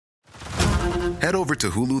Head over to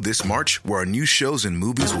Hulu this March, where our new shows and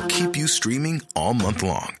movies will keep you streaming all month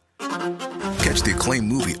long. Catch the acclaimed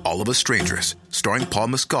movie All of Us Strangers, starring Paul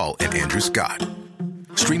Mescal and Andrew Scott.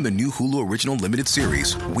 Stream the new Hulu original limited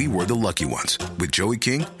series We Were the Lucky Ones with Joey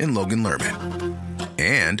King and Logan Lerman.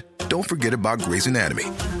 And don't forget about Grey's Anatomy.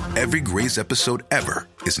 Every Grey's episode ever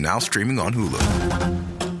is now streaming on Hulu.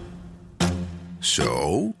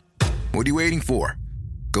 So, what are you waiting for?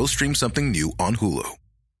 Go stream something new on Hulu.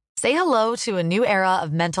 Say hello to a new era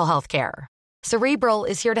of mental health care. Cerebral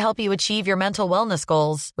is here to help you achieve your mental wellness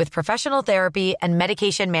goals with professional therapy and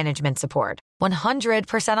medication management support.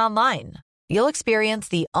 100% online. You'll experience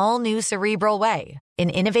the all-new Cerebral Way,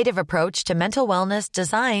 an innovative approach to mental wellness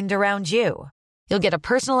designed around you. You'll get a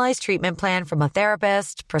personalized treatment plan from a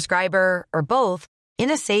therapist, prescriber, or both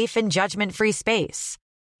in a safe and judgment-free space.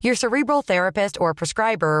 Your Cerebral therapist or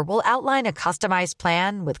prescriber will outline a customized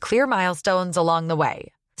plan with clear milestones along the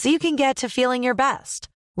way, so you can get to feeling your best.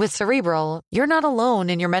 With Cerebral, you're not alone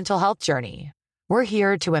in your mental health journey. We're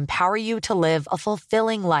here to empower you to live a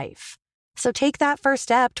fulfilling life. So take that first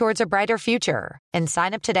step towards a brighter future and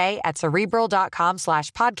sign up today at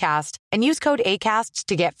Cerebral.com/podcast and use code ACAST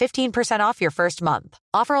to get 15% off your first month.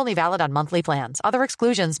 Offer only valid on monthly plans. Other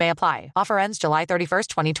exclusions may apply. Offer ends July 31st,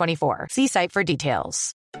 2024. See site for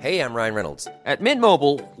details. Hey, I'm Ryan Reynolds. At Mint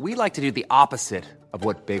Mobile, we like to do the opposite of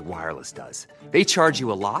what Big Wireless does. They charge you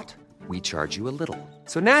a lot. We charge you a little.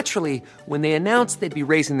 So naturally, when they announced they'd be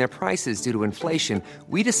raising their prices due to inflation,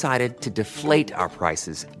 we decided to deflate our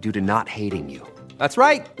prices due to not hating you. That's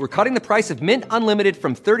right. We're cutting the price of Mint Unlimited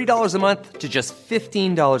from $30 a month to just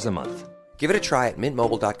 $15 a month. Give it a try at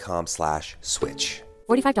mintmobile.com/switch.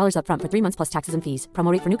 $45 up front for 3 months plus taxes and fees.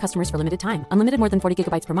 Promo rate for new customers for limited time. Unlimited more than 40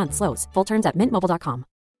 gigabytes per month. Slows full terms at mintmobile.com.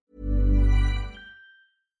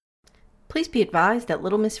 Please be advised that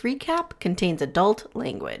Little Miss Recap contains adult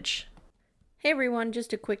language. Hey everyone,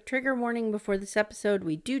 just a quick trigger warning before this episode.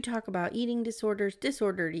 We do talk about eating disorders,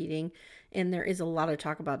 disordered eating, and there is a lot of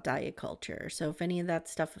talk about diet culture. So if any of that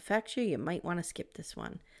stuff affects you, you might want to skip this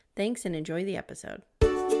one. Thanks and enjoy the episode.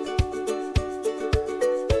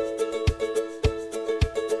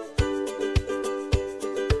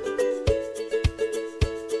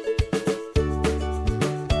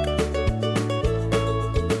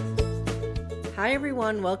 Hi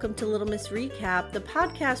everyone, welcome to Little Miss Recap, the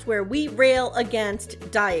podcast where we rail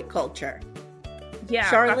against diet culture. Yeah,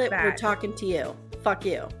 Charlotte, we're talking to you. Fuck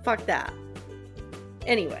you. Fuck that.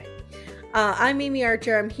 Anyway, I'm Amy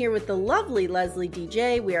Archer. I'm here with the lovely Leslie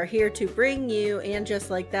DJ. We are here to bring you, and just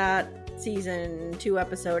like that, season 2,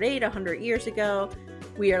 episode 8, 100 years ago.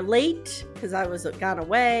 We are late because I was gone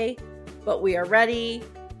away, but we are ready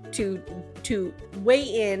to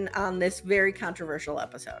weigh in on this very controversial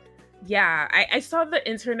episode. Yeah, I saw the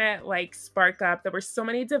internet like spark up. There were so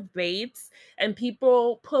many debates and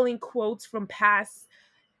people pulling quotes from past,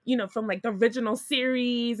 from like the original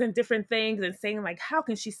series and different things and saying like, how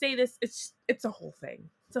can she say this? It's a whole thing.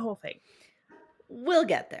 It's a whole thing. We'll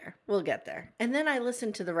get there. And then I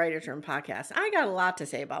listened to the Writers' Room podcast. I got a lot to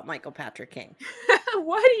say about Michael Patrick King.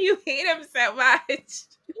 Why do you hate him so much?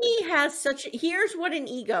 He has here's what an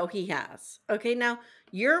ego he has. Okay, now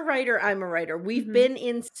you're a writer, I'm a writer. We've been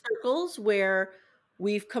in circles where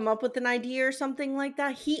we've come up with an idea or something like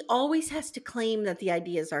that. He always has to claim that the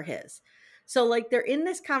ideas are his. So like they're in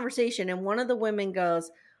this conversation and one of the women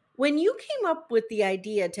goes, when you came up with the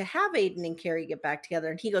idea to have Aiden and Carrie get back together,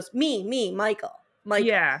 and he goes, me, Michael.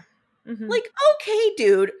 Yeah. Mm-hmm. Like, okay,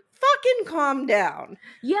 dude, fucking calm down.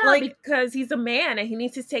 Yeah, like, because he's a man and he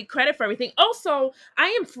needs to take credit for everything. Also, I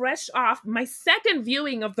am fresh off my second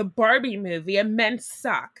viewing of the Barbie movie and men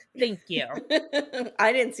suck. Thank you.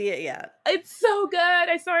 I didn't see it yet. It's so good.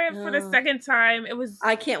 I saw it for the second time.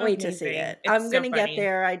 I can't wait to see it. I'm going to get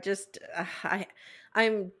there.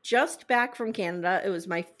 I'm just back from Canada. It was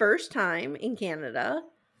my first time in Canada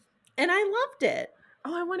and I loved it.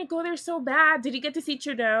 Oh, I want to go there so bad. Did you get to see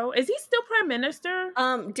Trudeau? Is he still prime minister?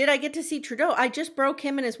 Did I get to see Trudeau? I just broke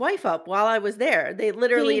him and his wife up while I was there. They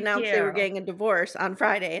literally announced they were getting a divorce on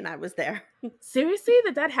Friday and I was there. Seriously?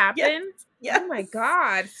 Did that happen? Yes. Oh my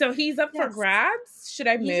God. So he's up for grabs? Should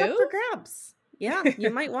I move? He's up for grabs. Yeah, you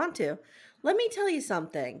might want to. Let me tell you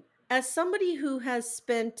something. As somebody who has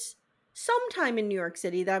spent some time in New York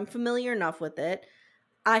City, that I'm familiar enough with it,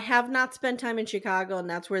 I have not spent time in Chicago, and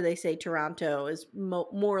that's where they say Toronto is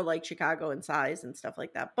more like Chicago in size and stuff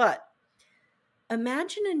like that. But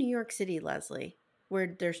imagine a New York City, Leslie,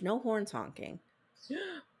 where there's no horns honking.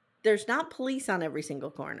 There's not police on every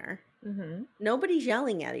single corner. Mm-hmm. Nobody's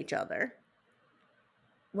yelling at each other.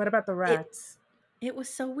 What about the rats? It was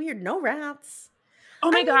so weird. No rats.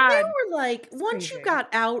 Oh my I mean, God. there were like, It's once you crazy. got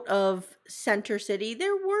out of Center City,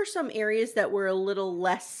 there were some areas that were a little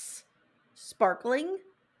less sparkling,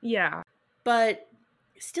 Yeah. but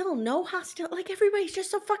still no hostile. Like, everybody's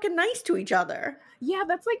just so fucking nice to each other. Yeah,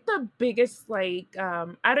 that's like the biggest, like,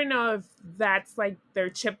 I don't know if that's like their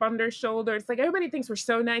chip on their shoulder. It's like everybody thinks we're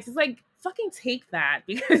so nice. It's like, fucking take that,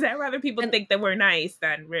 because I'd rather people And think that we're nice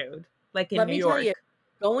than rude, like in let New me tell you, York.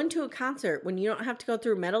 going to a concert when you don't have to go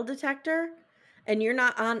through a metal detector and you're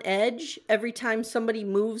not on edge every time somebody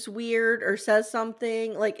moves weird or says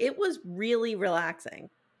something, like, it was really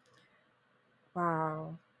relaxing.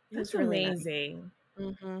 Wow. It was That's really nice. amazing.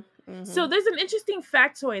 Mm-hmm, So mm-hmm, there's an interesting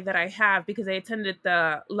factoid that I have because I attended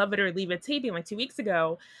the Love It or Leave It taping like 2 weeks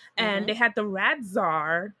ago, and mm-hmm. they had the rat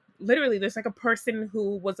czar. Literally, there's like a person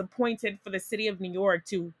who was appointed for the city of New York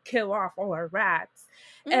to kill off all our rats.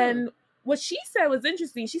 Mm. And what she said was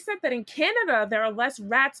interesting. She said that in Canada there are less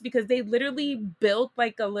rats because they literally built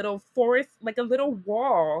like a little forest, like a little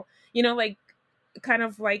wall, like kind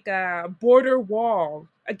of like a border wall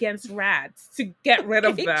against rats to get rid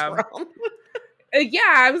of Okay, them. Trump. Yeah,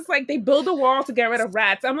 I was like, they build a wall to get rid of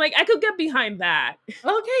rats. I'm like, I could get behind that.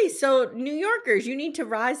 Okay, so New Yorkers, you need to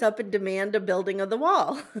rise up and demand a building of the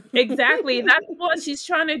wall. Exactly. That's what she's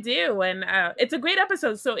trying to do. And it's a great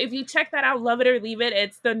episode. So if you check that out, Love It or Leave It,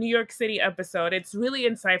 it's the New York City episode. It's really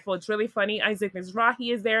insightful. It's really funny. Isaac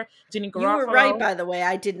Mizrahi is there. Jenny You were right, Garofalo. by the way.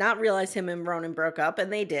 I did not realize him and Ronan broke up,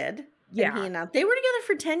 and they did. And he Yeah. announced they were together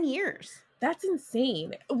for 10 years. That's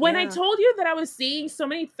insane. When I Yeah. told you that I was seeing so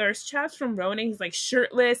many thirst traps from Ronan, he's like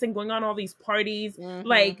shirtless and going on all these parties,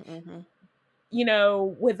 like,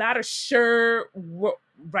 without a shirt,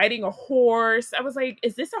 riding a horse. I was like,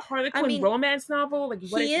 is this a I Harlequin mean, romance novel? Like,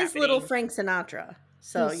 what he is is little happening? Frank Sinatra.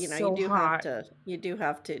 So, He's you so do hot. have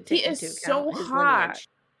to He take is into so account his hot. lineage.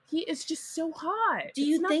 He is just so hot. Do It's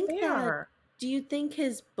you not think fair.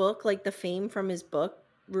 his book, like the fame from his book,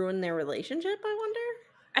 ruined their relationship, I wonder?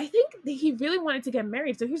 I think that he really wanted to get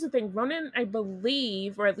married. So here's the thing. Ronan, I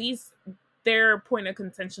believe, or at least their point of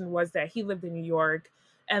contention was that he lived in New York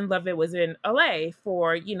and Lovett was in LA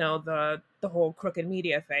for, the whole crooked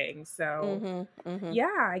media thing. So yeah,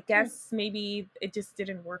 I guess maybe it just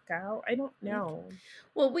didn't work out. I don't know.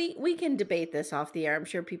 Well, we can debate this off the air. I'm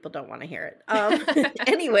sure people don't want to hear it.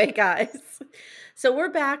 Anyway, guys. So we're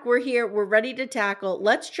back. We're here. We're ready to tackle.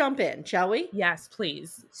 Let's jump in, shall we? Yes,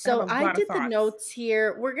 please. So I have a I lot of did the thoughts. notes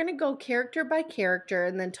here. We're going to go character by character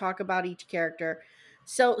and then talk about each character.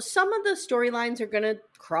 So some of the storylines are going to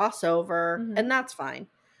cross over, and that's fine.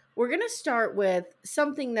 We're going to start with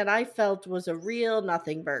something that I felt was a real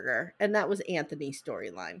nothing burger, and that was Anthony's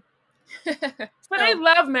storyline. But I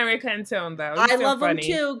love Mary Cantone, though. He's I so love funny.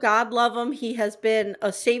 him too. God love him. He has been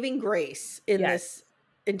a saving grace in this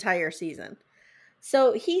entire season.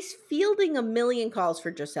 So he's fielding a million calls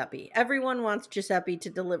for Giuseppe. Everyone wants Giuseppe to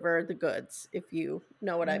deliver the goods, if you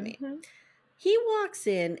know what I mean. He walks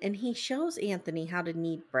in and he shows Anthony how to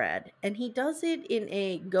knead bread, and he does it in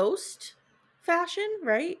a ghost fashion,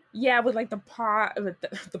 right? Yeah, with like the pot, with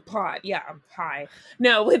the pot. Yeah, pie.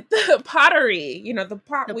 No, with the pottery. The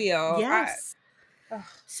pot wheel. Yes.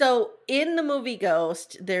 So in the movie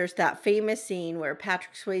Ghost, there's that famous scene where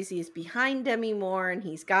Patrick Swayze is behind Demi Moore and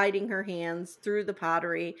he's guiding her hands through the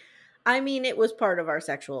pottery. I mean, it was part of our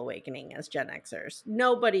sexual awakening as Gen Xers.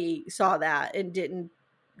 Nobody saw that and didn't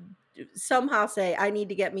somehow say, I need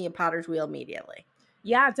to get me a potter's wheel immediately.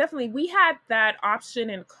 Yeah, definitely. We had that option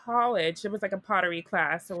in college. It was like a pottery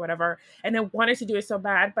class or whatever. And I wanted to do it so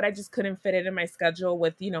bad, but I just couldn't fit it in my schedule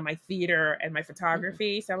with, my theater and my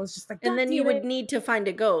photography. So I was just like, and then you would need to find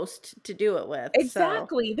a ghost to do it with.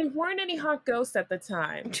 Exactly. So. There weren't any hot ghosts at the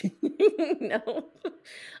time. No.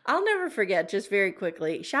 I'll never forget, just very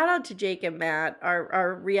quickly. Shout out to Jake and Matt,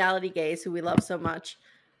 our reality gays who we love so much.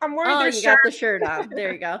 I'm wearing their shirt. Got the shirt on.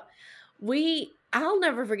 There you go. I'll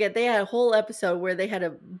never forget, they had a whole episode where they had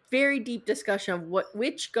a very deep discussion of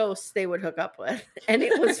which ghosts they would hook up with. And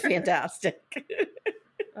it was fantastic.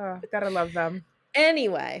 Oh, gotta love them.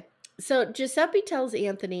 Anyway, so Giuseppe tells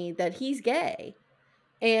Anthony that he's gay.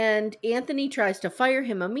 And Anthony tries to fire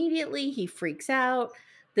him immediately. He freaks out.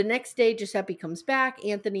 The next day, Giuseppe comes back.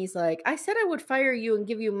 Anthony's like, I said I would fire you and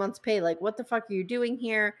give you a month's pay. Like, what the fuck are you doing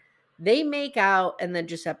here? They make out, and then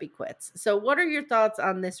Giuseppe quits. So what are your thoughts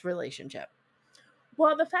on this relationship?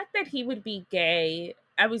 Well, the fact that he would be gay,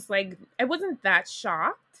 I was like, I wasn't that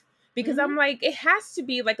shocked because I'm like, it has to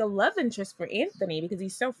be like a love interest for Anthony because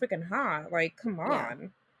he's so freaking hot. Like, come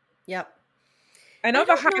on. Yeah. Yep. I know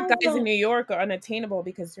the hot guys in New York are unattainable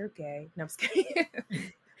because they're gay. No, I'm just kidding.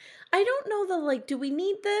 I don't know do we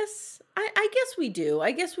need this? I guess we do.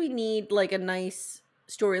 I guess we need like a nice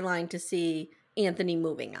storyline to see Anthony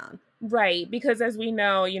moving on. Right, because as we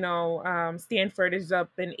know, Stanford is up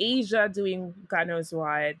in Asia doing God knows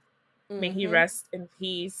what. May he rest in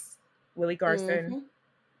peace, Willie Garson.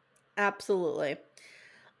 Absolutely.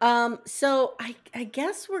 So I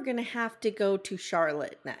guess we're gonna have to go to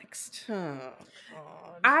Charlotte next. Oh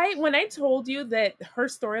God. When I told you that her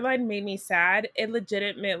storyline made me sad, it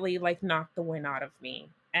legitimately like knocked the wind out of me,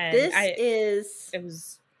 and it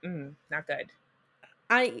was not good.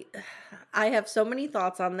 I have so many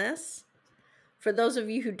thoughts on this. For those of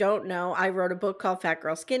you who don't know, I wrote a book called Fat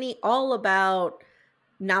Girl Skinny, all about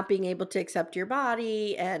not being able to accept your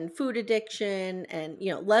body and food addiction. And,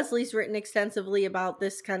 Leslie's written extensively about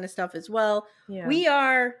this kind of stuff as well. Yeah. We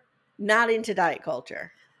are not into diet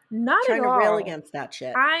culture. Not trying at all. to rail against that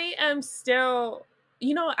shit. I am still,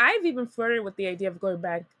 I've even flirted with the idea of going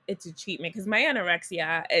back into treatment because my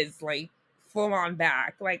anorexia is like full on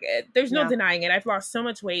back. Like there's no denying it. I've lost so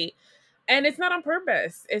much weight and it's not on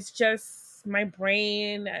purpose. It's just my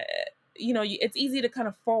brain, it's easy to kind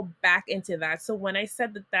of fall back into that. So when I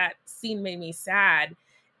said that scene made me sad,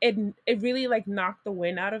 it really like knocked the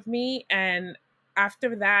wind out of me. And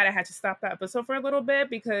after that, I had to stop that episode for a little bit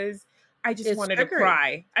because I just wanted to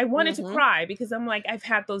cry. I wanted to cry because I'm like, I've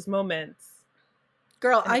had those moments.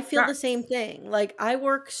 Girl, I feel the same thing. Like I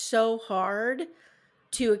work so hard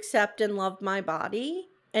to accept and love my body,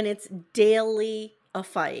 and it's daily a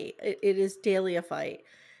fight. It is daily a fight.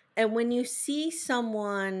 And when you see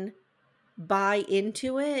someone buy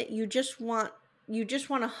into it, you just want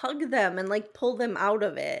to hug them and like pull them out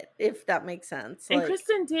of it, if that makes sense. And like,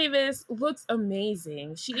 Kristen Davis looks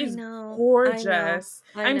amazing. She is gorgeous.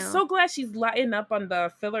 I'm so glad she's lighting up on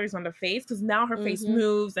the fillers on the face because now her face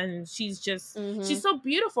moves and she's just she's so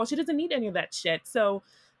beautiful. She doesn't need any of that shit. So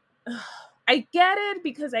I get it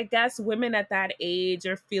because I guess women at that age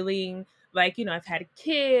are feeling like, I've had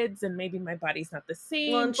kids and maybe my body's not the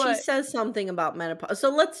same. Well, and she says something about menopause. So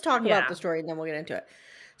let's talk about the story and then we'll get into it.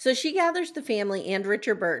 So she gathers the family and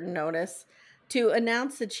Richard Burton, notice, to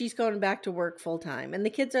announce that she's going back to work full time. And the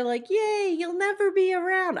kids are like, yay, you'll never be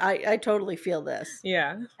around. I totally feel this.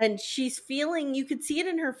 Yeah. And she's feeling, you could see it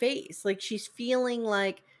in her face. Like she's feeling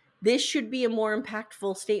like this should be a more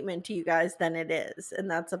impactful statement to you guys than it is. And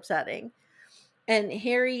that's upsetting. And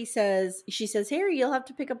she says, Harry, you'll have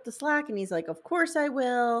to pick up the slack. And he's like, of course I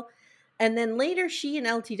will. And then later she and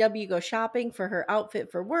LTW go shopping for her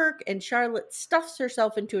outfit for work. And Charlotte stuffs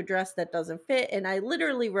herself into a dress that doesn't fit. And I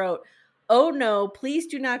literally wrote, oh no, please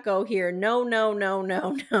do not go here. No, no, no,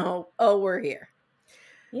 no, no. Oh, we're here.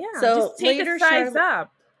 Yeah. So just take a size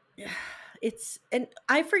up. And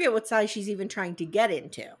I forget what size she's even trying to get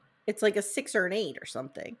into. It's like a 6 or an 8 or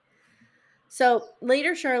something. So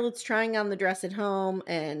later Charlotte's trying on the dress at home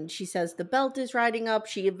and she says the belt is riding up.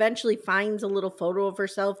 She eventually finds a little photo of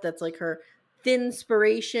herself that's like her thin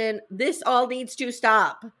inspiration. This all needs to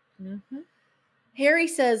stop. Harry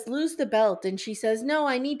says, lose the belt. And she says, no,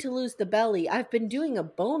 I need to lose the belly. I've been doing a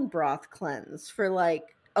bone broth cleanse for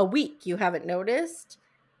like a week. You haven't noticed?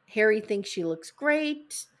 Harry thinks she looks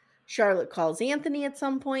great. Charlotte calls Anthony at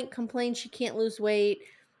some point, complains she can't lose weight.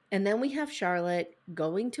 And then we have Charlotte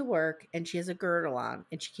going to work and she has a girdle on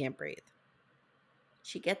and she can't breathe.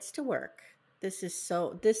 She gets to work.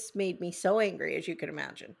 This made me so angry, as you can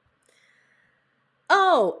imagine.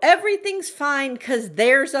 Oh, everything's fine because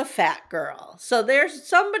there's a fat girl. So there's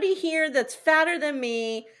somebody here that's fatter than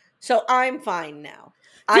me. So I'm fine now.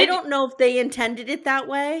 I don't know if they intended it that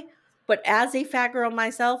way, but as a fat girl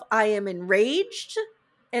myself, I am enraged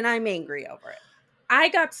and I'm angry over it. I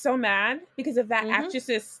got so mad because of that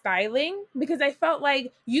actress's styling because I felt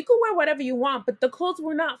like you could wear whatever you want, but the clothes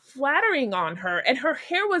were not flattering on her and her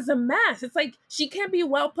hair was a mess. It's like she can't be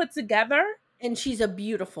well put together. And she's a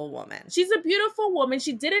beautiful woman. She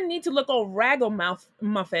didn't need to look all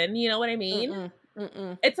ragamuffin. You know what I mean?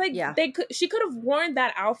 It's like she could have worn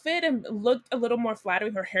that outfit and looked a little more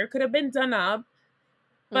flattering. Her hair could have been done up.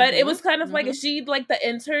 But it was kind of like, is she like the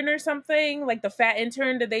intern or something? Like the fat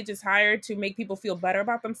intern that they just hired to make people feel better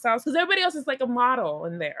about themselves? Because everybody else is like a model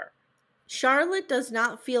in there. Charlotte does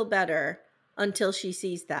not feel better until she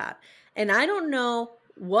sees that. And I don't know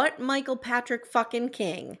what Michael Patrick fucking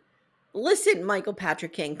King. Listen, Michael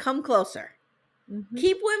Patrick King, come closer.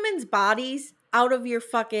 Keep women's bodies out of your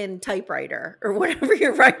fucking typewriter or whatever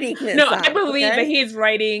you're writing this on. I believe that he's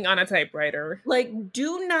writing on a typewriter. Like,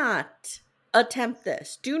 do not attempt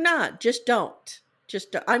this. Do not. Just don't.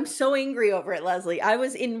 I'm so angry over it, Leslie. I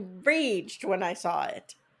was enraged when I saw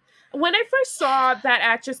it. When I first saw that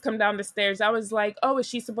actress come down the stairs, I was like, oh, is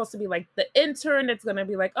she supposed to be like the intern that's going to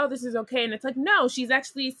be like, oh, this is okay? And it's like, no, she's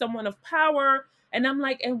actually someone of power. And I'm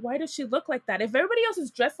like, and why does she look like that? If everybody else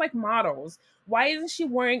is dressed like models, why isn't she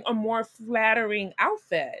wearing a more flattering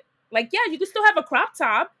outfit? Like, yeah, you can still have a crop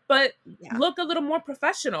top, but look a little more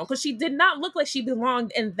professional, because she did not look like she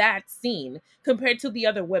belonged in that scene compared to the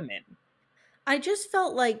other women. I just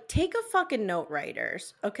felt like, take a fucking note,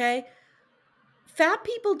 writers, okay? Fat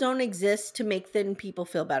people don't exist to make thin people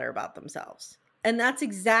feel better about themselves. And that's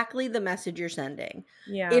exactly the message you're sending.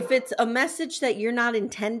 Yeah. If it's a message that you're not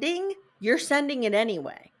intending, you're sending it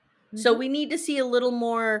anyway. So we need to see a little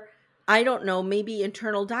more, I don't know, maybe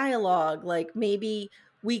internal dialogue. Like maybe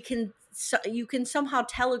you can somehow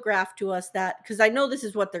telegraph to us that, because I know this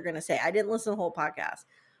is what they're going to say. I didn't listen to the whole podcast,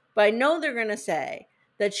 but I know they're going to say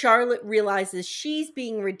that Charlotte realizes she's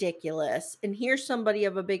being ridiculous, and here's somebody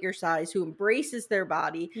of a bigger size who embraces their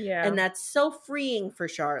body. Yeah. And that's so freeing for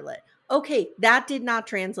Charlotte. Okay, that did not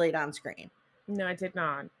translate on screen. No, it did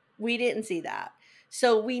not. We didn't see that.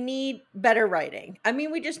 So we need better writing. I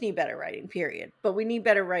mean, we just need better writing, period. But we need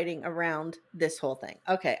better writing around this whole thing.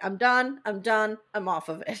 Okay, I'm done. I'm off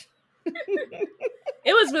of it.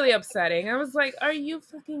 It was really upsetting. I was like, are you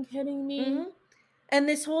fucking kidding me? Mm-hmm. And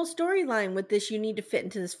this whole storyline with this, you need to fit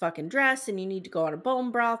into this fucking dress and you need to go on a bone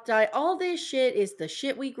broth diet. All this shit is the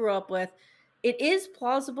shit we grew up with. It is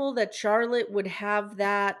plausible that Charlotte would have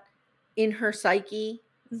that in her psyche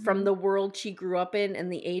from the world she grew up in and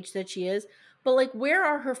the age that she is. But like, where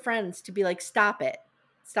are her friends to be like, stop it.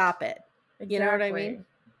 Exactly. You know what I mean?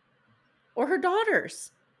 Or her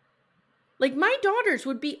daughters. Like, my daughters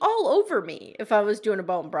would be all over me if I was doing a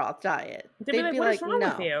bone broth diet. They'd be like, what's wrong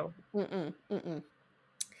with you?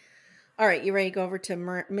 All right, you ready to go over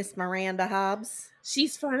to Miss Miranda Hobbs?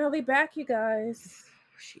 She's finally back, you guys.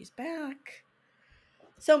 She's back.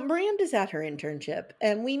 So Miranda's at her internship,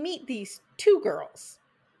 and we meet these two girls.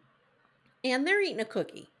 And they're eating a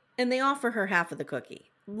cookie. And they offer her half of the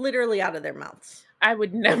cookie. Literally out of their mouths. I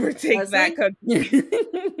would never take that cookie.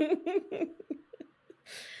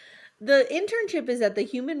 The internship is at the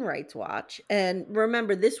Human Rights Watch. And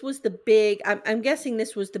remember, this was the big, I'm guessing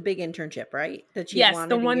this was the big internship, right? That she yes, wanted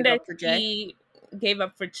the to one give that up for Jay. he gave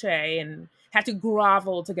up for Che and had to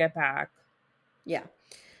grovel to get back. Yeah.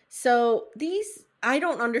 So I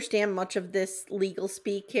don't understand much of this legal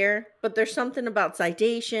speak here, but there's something about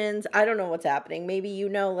citations. I don't know what's happening. Maybe you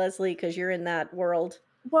know, Leslie, because you're in that world.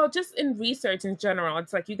 Well, just in research in general,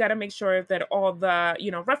 it's like you got to make sure that all the,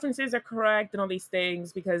 references are correct and all these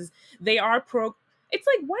things, because they are it's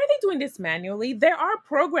like, why are they doing this manually? There are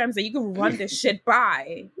programs that you can run this shit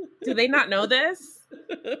by. Do they not know this?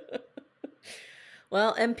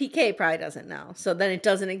 Well, MPK probably doesn't know. So then it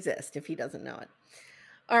doesn't exist if he doesn't know it.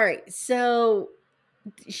 All right. So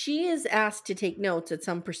she is asked to take notes at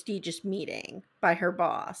some prestigious meeting by her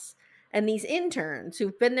boss. And these interns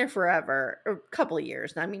who've been there forever, or a couple of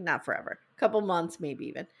years, I mean, not forever, a couple months, maybe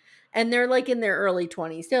even. And they're like in their early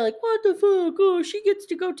 20s. They're like, what the fuck? Oh, she gets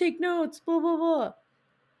to go take notes, blah, blah, blah.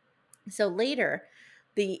 So later,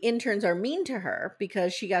 the interns are mean to her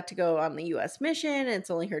because she got to go on the U.S. mission and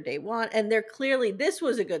it's only her day one. And they're clearly, this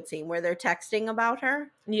was a good scene where they're texting about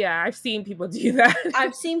her. Yeah, I've seen people do that.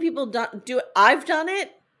 I've seen people do it. I've done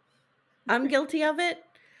it. I'm guilty of it.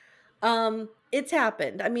 It's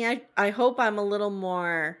happened. I mean, I hope I'm a little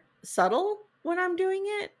more subtle when I'm doing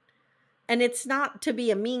it. And it's not to be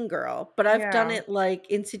a mean girl, but I've done it like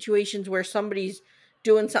in situations where somebody's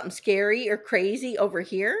doing something scary or crazy over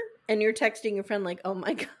here. And you're texting your friend like, oh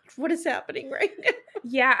my God, what is happening right now?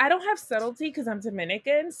 Yeah, I don't have subtlety because I'm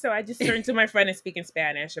Dominican. So I just turn to my friend and speak in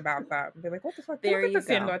Spanish about that. And be like, what the fuck? There you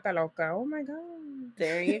go. Oh my God.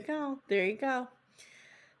 There you go. There you go.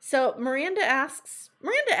 So Miranda asks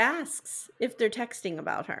if they're texting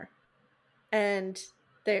about her. And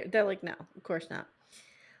they're like, no, of course not.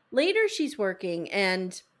 Later, she's working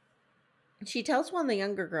and she tells one of the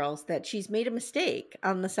younger girls that she's made a mistake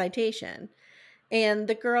on the citation. And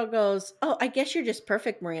the girl goes, oh, I guess you're just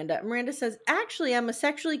perfect, Miranda. Miranda says, actually, I'm a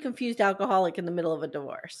sexually confused alcoholic in the middle of a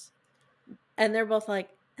divorce. And they're both like,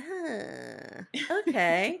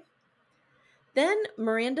 okay. Then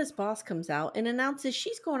Miranda's boss comes out and announces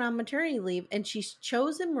she's going on maternity leave and she's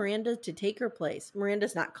chosen Miranda to take her place.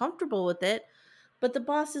 Miranda's not comfortable with it, but the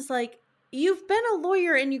boss is like, you've been a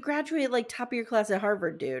lawyer and you graduated like top of your class at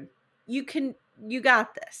Harvard, dude. You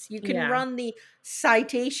got this. You can run the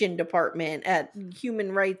citation department at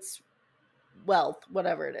Human Rights Wealth,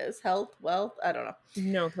 whatever it is. Health, wealth, I don't know.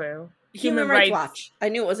 No clue. Human Rights Watch. I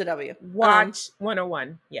knew it was a W. Watch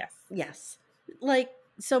 101. Yes. Yes. Like,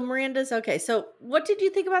 so Miranda's okay. So what did you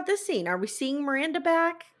think about this scene? Are we seeing Miranda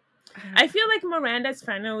back? I feel like Miranda's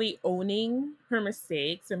finally owning her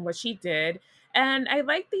mistakes and what she did. And I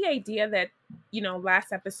like the idea that,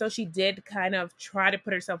 last episode she did kind of try to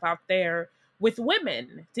put herself out there with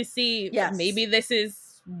women to see maybe this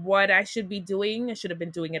is what I should be doing. I should have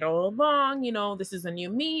been doing it all along. This is a new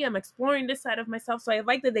me. I'm exploring this side of myself. So I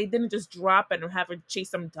like that they didn't just drop it and have her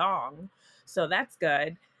chase some dong. So that's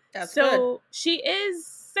good. That's good. She is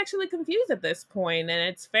sexually confused at this point, and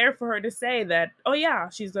it's fair for her to say that, oh yeah,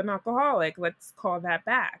 she's an alcoholic. Let's call that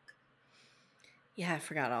back. Yeah, I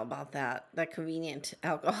forgot all about that. That convenient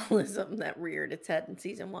alcoholism that reared its head in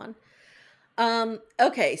season 1.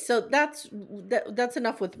 Okay, so that's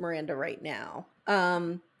enough with Miranda right now.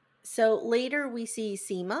 So later we see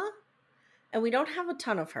Seema, and we don't have a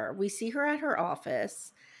ton of her. We see her at her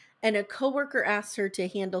office, and a coworker asks her to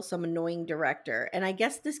handle some annoying director, and I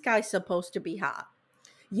guess this guy's supposed to be hot.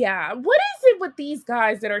 Yeah, what is it with these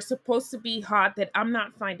guys that are supposed to be hot that I'm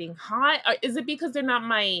not finding hot? Is it because they're not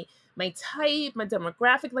my type, my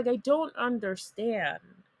demographic? Like, I don't understand.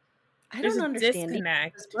 I don't understand.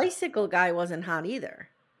 Disconnect. This bicycle guy wasn't hot either.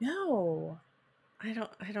 No. I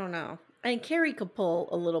don't know. And Carrie could pull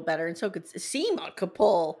a little better, and so could Seema could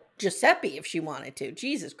pull Giuseppe if she wanted to.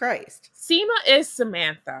 Jesus Christ. Seema is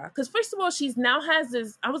Samantha. Because first of all, she's now has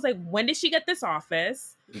this, I was like, when did she get this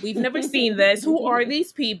office? We've never seen this. Who are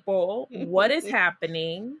these people? What is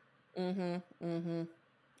happening? Yeah.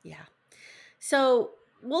 So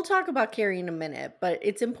we'll talk about Carrie in a minute, but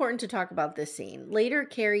it's important to talk about this scene. Later,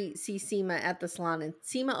 Carrie sees Seema at the salon, and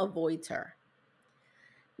Seema avoids her.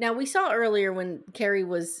 Now, we saw earlier when Carrie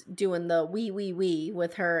was doing the wee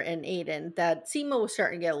with her and Aiden that Seema was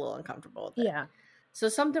starting to get a little uncomfortable with it. Yeah. So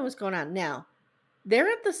something was going on. Now, they're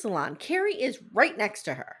at the salon. Carrie is right next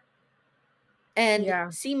to her. And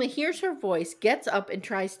Seema hears her voice, gets up, and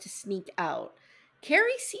tries to sneak out.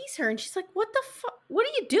 Carrie sees her, and she's like, what the fuck? What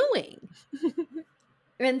are you doing?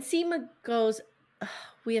 And Seema goes,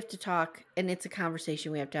 we have to talk, and it's a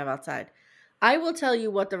conversation we have to have outside. I will tell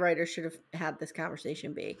you what the writer should have had this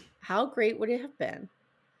conversation be. How great would it have been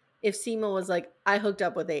if Seema was like, I hooked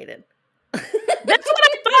up with Aiden? That's what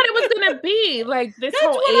I thought it was going to be. Like, this That's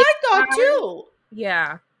whole what I thought, too.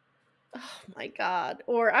 Yeah. Oh, my God.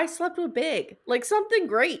 Or I slept with Big. Like, something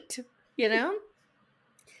great,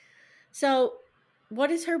 So,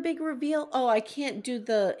 what is her big reveal? Oh, I can't do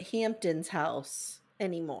the Hamptons house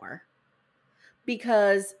anymore.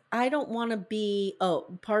 Because I don't want to be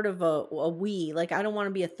part of a we. Like, I don't want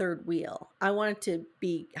to be a third wheel. I want it to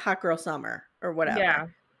be Hot Girl Summer or whatever. Yeah.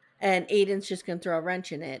 And Aiden's just going to throw a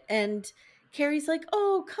wrench in it. And Carrie's like,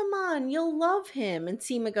 oh, come on. You'll love him. And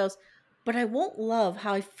Seema goes, but I won't love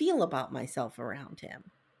how I feel about myself around him.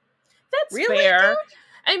 That's really fair. Dude?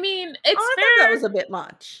 I mean, it's fair. I thought that was a bit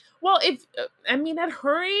much. Well, at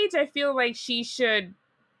her age, I feel like she should,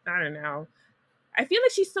 I don't know. I feel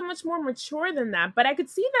like she's so much more mature than that. But I could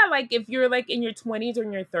see that, like, if you're, like, in your 20s or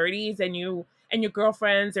in your 30s and you and your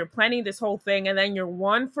girlfriends are planning this whole thing, and then your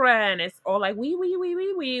one friend is all like,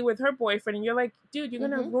 wee with her boyfriend, and you're like, dude, you're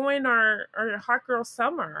going to ruin our hot girl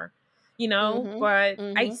summer, But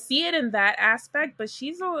I see it in that aspect, but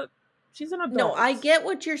she's an adult. No, I get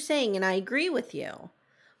what you're saying, and I agree with you.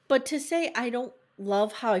 But to say I don't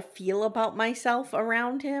love how I feel about myself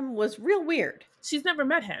around him was real weird. She's never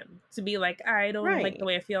met him to be like, I don't like the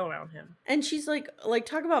way I feel around him. And she's like,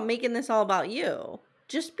 talk about making this all about you.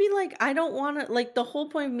 Just be like, I don't want to, like, the whole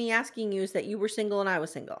point of me asking you is that you were single and I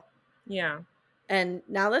was single. Yeah. And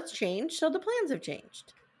now that's changed, so the plans have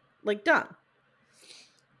changed. Like, done.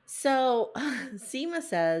 So, Seema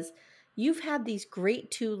says, you've had these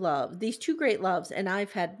two great loves, and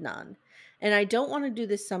I've had none. And I don't want to do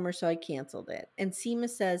this summer, so I canceled it. And Seema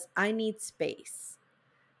says, I need space.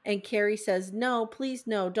 And Carrie says, no, please,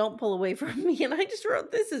 no, don't pull away from me. And I just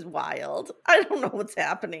wrote, this is wild. I don't know what's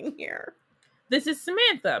happening here. This is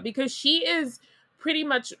Samantha, because she is pretty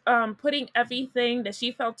much putting everything that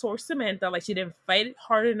she felt towards Samantha. Like, she didn't fight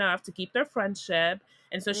hard enough to keep their friendship.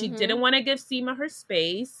 And so she didn't want to give Seema her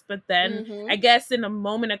space. But then I guess in a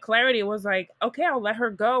moment of clarity, it was like, okay, I'll let her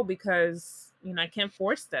go because, I can't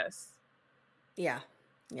force this. Yeah.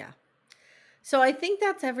 Yeah. So I think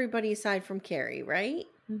that's everybody aside from Carrie, right?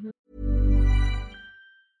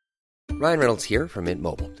 Ryan Reynolds here from Mint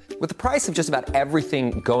Mobile. With the price of just about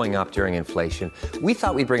everything going up during inflation, we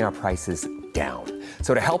thought we'd bring our prices down.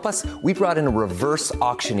 So to help us, we brought in a reverse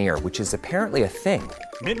auctioneer, which is apparently a thing.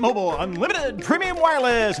 Mint Mobile Unlimited Premium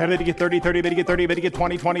Wireless. How to get 30, 30, bit to get 30, bit to get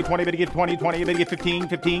 20, 20, 20, bit to get 20, 20, bit to get 15,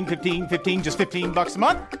 15, 15, 15, just $15 a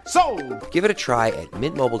month? Sold! Give it a try at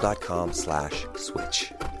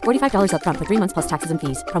mintmobile.com/switch. $45 up front for 3 months plus taxes and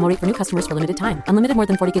fees. Promo rate for new customers for limited time. Unlimited more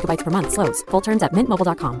than 40 gigabytes per month. Slows full terms at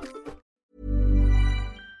mintmobile.com.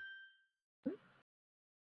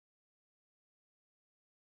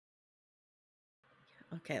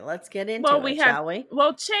 Okay, let's get into Well, it, shall we?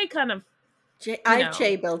 Well, Che kind of, I have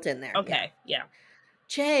Che built in there. okay, yeah.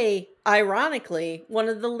 Che, ironically, one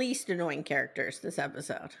of the least annoying characters this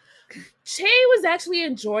episode. Che was actually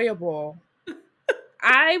enjoyable.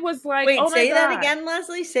 I was like, wait, oh my say God. that again,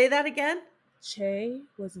 Leslie. Say that again. Che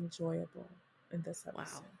was enjoyable in this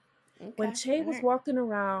episode. Wow. Okay. When Che was walking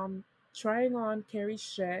around trying on Carrie's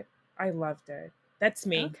shit, I loved it. That's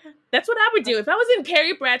me. Okay. That's what I would do. If I was in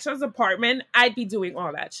Carrie Bradshaw's apartment, I'd be doing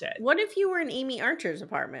all that shit. What if you were in Amy Archer's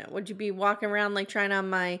apartment? Would you be walking around like trying on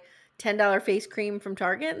my $10 face cream from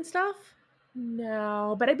Target and stuff?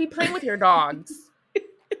 No, but I'd be playing with your dogs.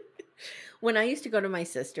 When I used to go to my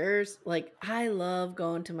sister's, like, I love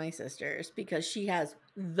going to my sister's because she has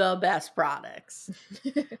the best products.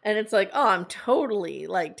 And it's like, oh, I'm totally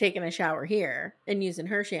like taking a shower here and using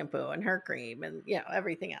her shampoo and her cream and, you know,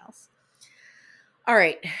 everything else. All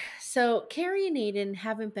right. So Carrie and Aiden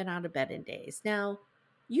haven't been out of bed in days. Now,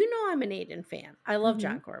 you know I'm an Aiden fan. I love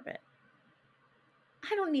John Corbett.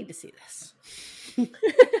 I don't need to see this.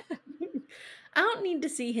 I don't need to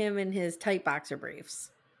see him in his tight boxer briefs.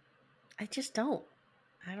 I just don't.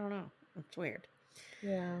 I don't know. It's weird.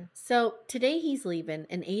 Yeah. So today he's leaving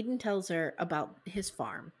and Aiden tells her about his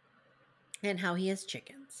farm and how he has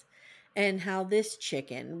chickens and how this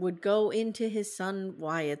chicken would go into his son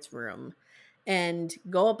Wyatt's room and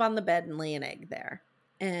go up on the bed and lay an egg there.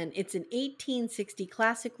 And it's an 1860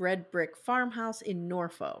 classic red brick farmhouse in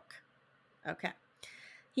Norfolk. Okay.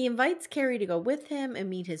 He invites Carrie to go with him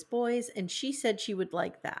and meet his boys, and she said she would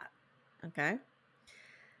like that. Okay.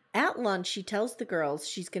 At lunch, she tells the girls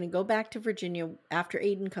she's going to go back to Virginia after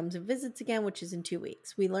Aiden comes and visits again, which is in 2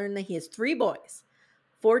 weeks. We learn that he has 3 boys,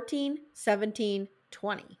 14, 17,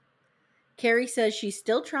 20. Carrie says she's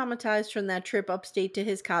still traumatized from that trip upstate to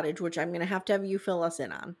his cottage, which I'm going to have you fill us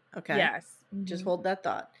in on. Okay. Yes. Just hold that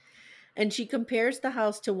thought. And she compares the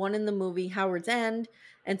house to one in the movie Howard's End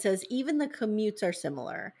and says even the commutes are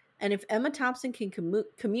similar. And if Emma Thompson can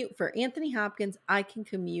commute for Anthony Hopkins, I can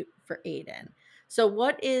commute for Aiden. So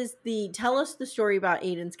tell us the story about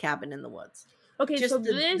Aiden's cabin in the woods. Okay, just so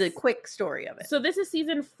the quick story of it. So this is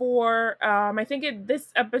season 4. I think this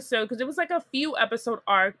episode, because it was like a few episode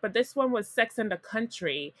arc, but this one was Sex and the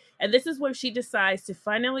Country. And this is where she decides to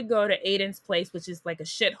finally go to Aiden's place, which is like a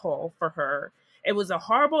shithole for her. It was a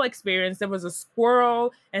horrible experience. There was a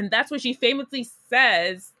squirrel, and that's what she famously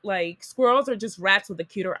says, like, squirrels are just rats with a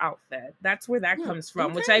cuter outfit. That's where that comes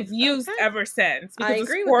from, which I've used ever since. Because I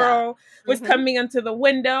agree the squirrel with that. was coming into the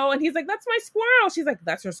window, and he's like, that's my squirrel. She's like,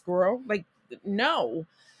 that's her squirrel? Like, no.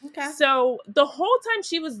 Okay. So the whole time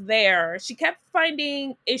she was there, she kept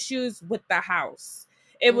finding issues with the house.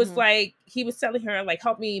 It was like he was telling her, like,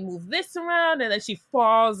 help me move this around, and then she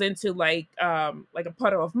falls into like a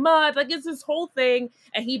puddle of mud. Like, it's this whole thing,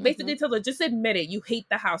 and he basically tells her, just admit it, you hate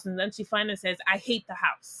the house. And then she finally says, I hate the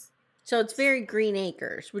house. So it's very Green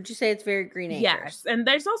Acres. Would you say it's very Green Acres? Yes. And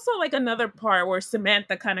there's also like another part where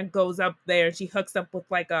Samantha kind of goes up there and she hooks up with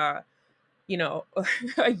like a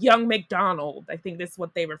young McDonald. I think that's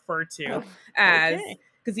what they refer to as,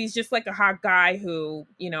 because he's just like a hot guy who,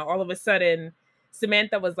 all of a sudden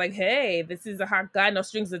Samantha was like, hey, this is a hot guy, no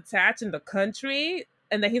strings attached in the country.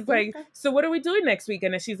 And then he's like, so what are we doing next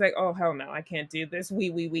weekend? And she's like, oh, hell no, I can't do this we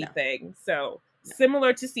thing. So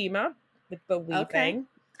similar to Seema with the we thing.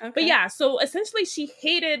 Okay. But yeah, so essentially she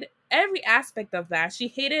hated every aspect of that. She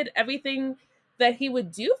hated everything that he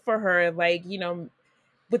would do for her, like,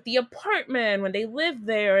 with the apartment, when they lived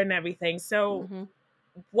there and everything. So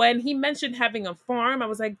when he mentioned having a farm, I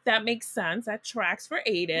was like, that makes sense. That tracks for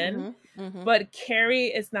Aiden. But Carrie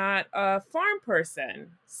is not a farm person.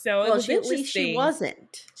 So it was interesting. At least she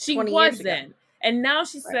wasn't. She wasn't. And now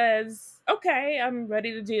she says, okay, I'm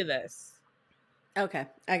ready to do this. Okay,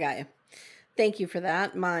 I got you. Thank you for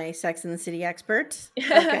that, my Sex and the City expert.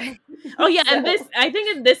 Okay. Oh yeah, and I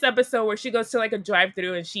think in this episode where she goes to like a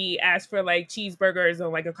drive-thru and she asks for like cheeseburgers or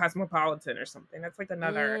like a Cosmopolitan or something. That's like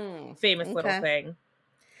another famous little thing.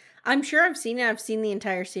 I'm sure I've seen it. I've seen the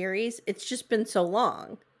entire series. It's just been so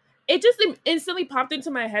long. It just instantly popped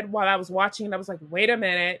into my head while I was watching, and I was like, wait a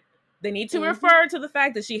minute. They need to refer to the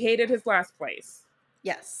fact that she hated his last place.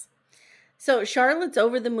 Yes. So Charlotte's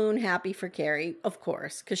over the moon happy for Carrie, of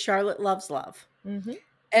course, because Charlotte loves love.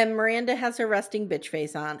 And Miranda has her resting bitch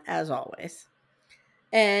face on, as always.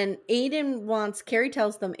 And Carrie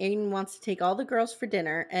tells them Aiden wants to take all the girls for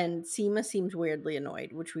dinner, and Seema seems weirdly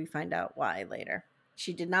annoyed, which we find out why later.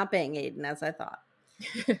 She did not bang Aiden, as I thought.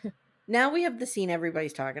 Now we have the scene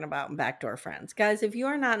everybody's talking about in Backdoor Friends. Guys, if you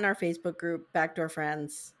are not in our Facebook group, Backdoor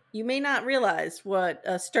Friends, you may not realize what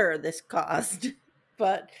a stir this caused.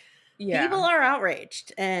 But people are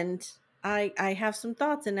outraged. And I have some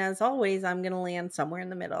thoughts, and as always, I'm going to land somewhere in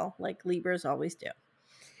the middle, like Libras always do.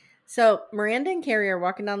 So Miranda and Carrie are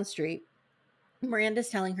walking down the street. Miranda's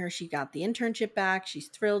telling her she got the internship back. She's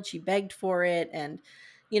thrilled. She begged for it. And,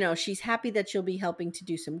 she's happy that she'll be helping to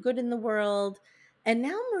do some good in the world. And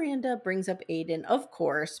now Miranda brings up Aiden, of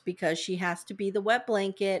course, because she has to be the wet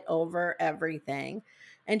blanket over everything.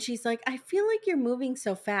 And she's like, I feel like you're moving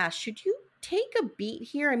so fast. Should you take a beat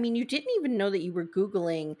here? I mean, you didn't even know that you were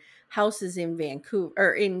Googling houses in Vancouver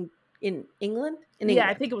or in England? In Yeah,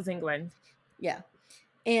 I England. think it was England. Yeah.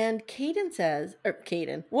 And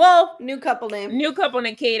Caden. Whoa, new couple name. New couple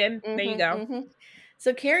named Caden. There you go. Mm-hmm.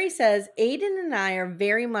 So Carrie says, Aiden and I are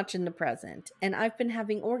very much in the present, and I've been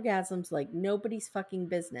having orgasms like nobody's fucking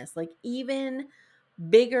business, like even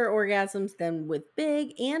bigger orgasms than with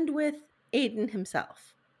Big and with Aiden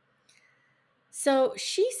himself. So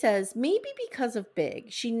she says maybe because of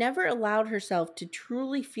Big, she never allowed herself to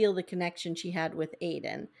truly feel the connection she had with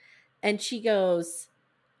Aiden. And she goes,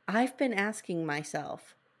 I've been asking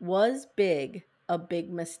myself, was Big a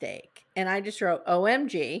big mistake? And I just wrote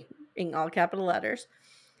OMG in all capital letters.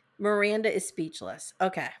 Miranda is speechless.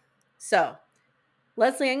 Okay. So,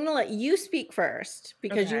 Leslie, I'm going to let you speak first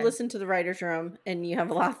because you Okay. listen to the writer's room and you have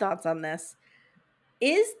a lot of thoughts on this.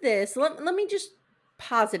 Is this, let me just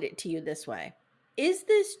posit it to you this way. Is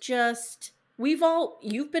this just,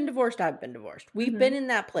 you've been divorced, I've been divorced. We've been in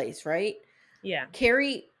that place, right? Yeah.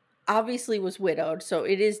 Carrie obviously was widowed, so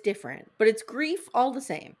it is different, but it's grief all the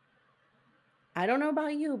same. I don't know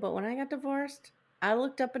about you, but when I got divorced, I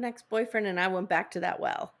looked up an ex-boyfriend and I went back to that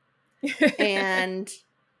well. And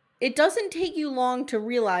it doesn't take you long to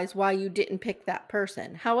realize why you didn't pick that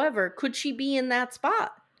person. However, could she be in that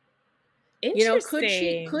spot?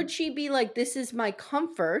 Interesting. Could she be like, this is my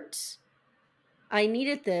comfort. I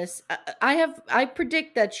needed this. I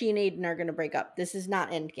predict that she and Aiden are going to break up. This is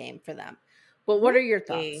not endgame for them. But what are your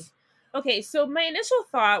thoughts? Okay, so my initial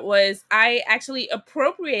thought was I actually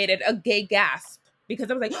appropriated a gay gasp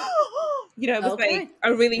because I was like, it was like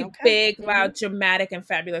a really big, loud, dramatic, and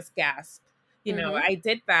fabulous gasp. I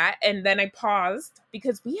did that, and then I paused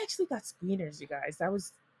because we actually got screeners, you guys. That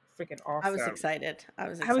was freaking awesome. I was excited. I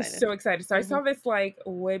was so excited. So I saw this like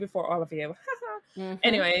way before all of you.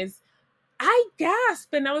 Anyways, I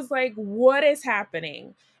gasped and I was like, what is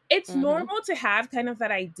happening? It's normal to have kind of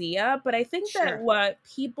that idea, but I think that what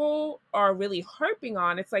people are really harping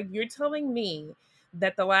on, it's like, you're telling me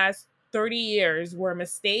that the last 30 years were a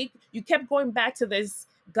mistake. You kept going back to this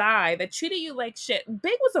guy that treated you like shit.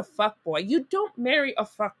 Big was a fuckboy. You don't marry a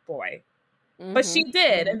fuckboy. But she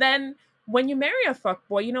did. And then when you marry a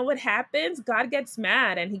fuckboy, you know what happens? God gets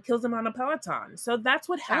mad and he kills him on a Peloton. So that's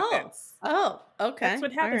what happens. Oh, okay. That's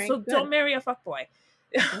what happens. Right, so don't marry a fuckboy.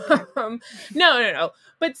 Okay. No.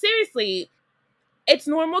 But seriously, it's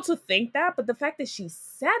normal to think that, but the fact that she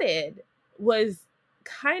said it was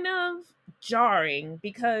kind of jarring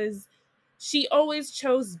because she always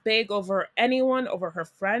chose Big over anyone, over her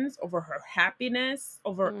friends, over her happiness,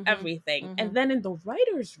 over everything. And then in the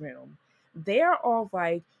writer's room, they're all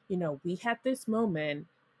like, we had this moment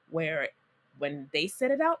where when they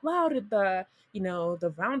said it out loud at the,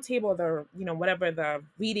 the round table, the, whatever the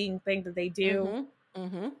reading thing that they do,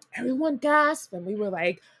 everyone gasped. And we were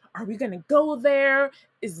like, are we going to go there?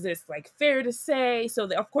 Is this like fair to say? So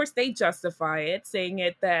of course they justify it, saying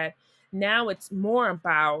it that now it's more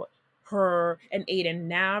about her and Aiden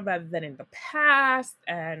now rather than in the past.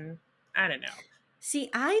 And I don't know. See,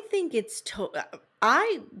 I think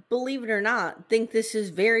I, believe it or not, think this is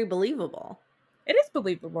very believable. It is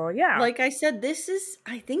believable, yeah. Like I said,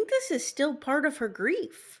 I think this is still part of her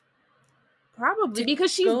grief. Probably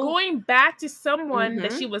because she's going back to someone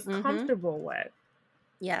that she was comfortable with.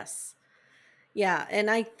 Yes. Yeah.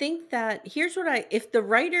 And I think that if the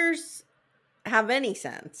writers have any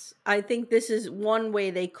sense, I think this is one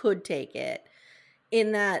way they could take it,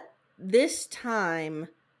 in that this time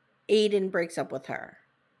Aiden breaks up with her,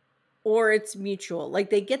 or it's mutual.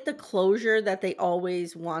 Like they get the closure that they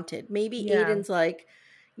always wanted. Maybe Aiden's like,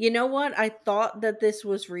 you know what? I thought that this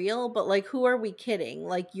was real, but like, who are we kidding?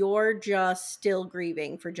 Like, you're just still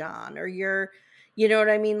grieving for John, or you know what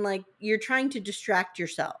I mean? Like, you're trying to distract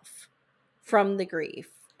yourself from the grief.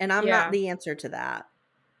 And I'm not the answer to that.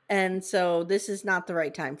 And so this is not the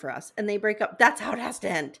right time for us. And they break up. That's how it has to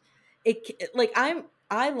end.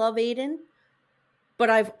 I love Aiden, but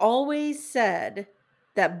I've always said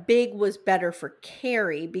that Big was better for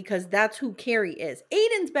Carrie because that's who Carrie is.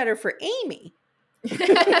 Aiden's better for Amy. You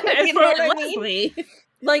know what I mean?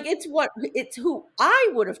 Like it's who I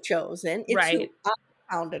would have chosen. It's who I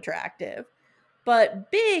found attractive.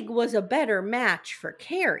 But Big was a better match for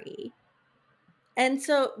Carrie. And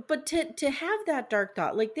so, but to have that dark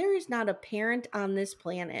thought, like there is not a parent on this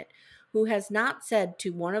planet who has not said to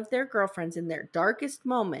one of their girlfriends in their darkest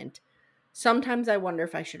moment, sometimes I wonder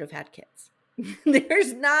if I should have had kids.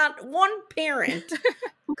 There's not one parent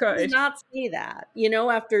who does Good. not say that, you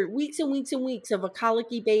know, after weeks and weeks and weeks of a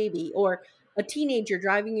colicky baby or a teenager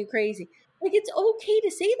driving you crazy. Like it's okay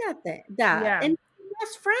to say that Yeah. and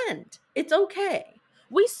best friend. It's okay.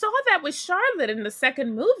 We saw that with Charlotte in the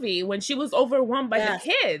second movie when she was overwhelmed by the Yes.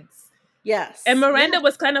 kids. Yes. And Miranda Yes.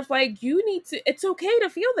 was kind of like, you need to, it's okay to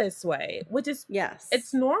feel this way, which is, Yes.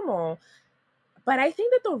 it's normal. But I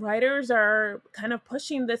think that the writers are kind of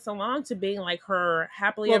pushing this along to being like her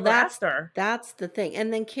happily ever after. That's the thing.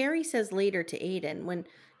 And then Carrie says later to Aiden when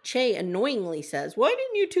Che annoyingly says, "Why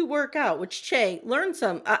didn't you two work out?" Which Che learn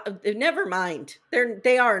some. Never mind.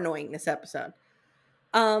 They are annoying this episode.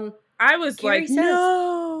 I was Carrie like, says,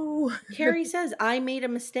 no. Carrie says, "I made a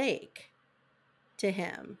mistake," to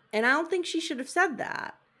him, and I don't think she should have said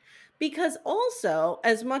that because also,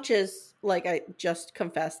 as much as like I just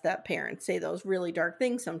confessed that parents say those really dark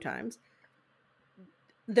things sometimes,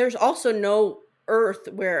 there's also no earth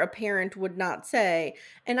where a parent would not say,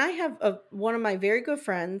 and I have one of my very good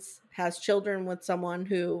friends has children with someone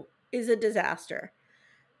who is a disaster.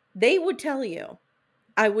 They would tell you,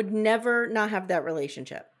 I would never not have that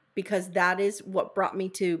relationship because that is what brought me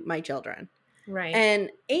to my children. Right. And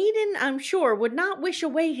Aiden, I'm sure, would not wish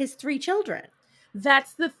away his 3 children.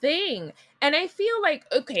 That's the thing. And I feel like,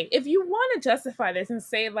 okay, if you want to justify this and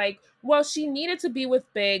say like, well, she needed to be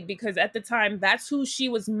with Big because at the time that's who she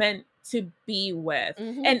was meant to be with.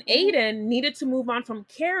 And Aiden needed to move on from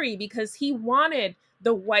Carrie because he wanted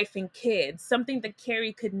the wife and kids, something that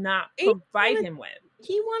Carrie could not provide him with.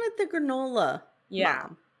 He wanted the granola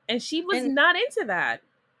mom. And she was not into that.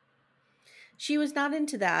 She was not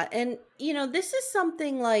into that. And, you know, this is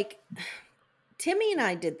something like Timmy and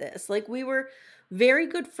I did this. Like we were very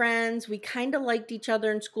good friends. We kind of liked each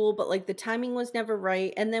other in school, but like the timing was never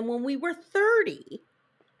right. And then when we were 30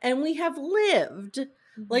 and we have lived,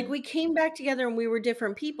 like we came back together and we were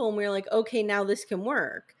different people and we were like, okay, now this can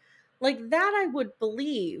work. Like that I would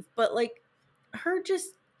believe, but like her just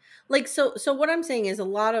like so what I'm saying is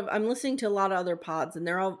I'm listening to a lot of other pods and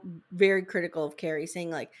they're all very critical of Carrie,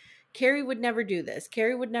 saying like Carrie would never do this.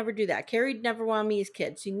 Carrie would never do that. Carrie'd never want to meet his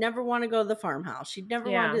kids. She'd never want to go to the farmhouse. She'd never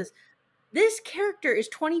want to do this. This character is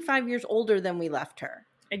 25 years older than we left her.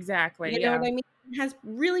 Exactly. You know what I mean? Has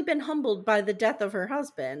really been humbled by the death of her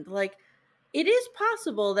husband. Like, it is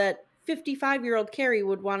possible that 55-year-old Carrie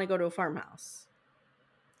would want to go to a farmhouse.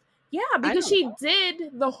 Yeah, because she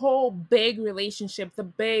did the whole big relationship, the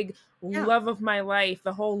big love of my life,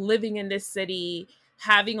 the whole living in this city,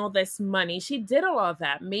 having all this money. She did all of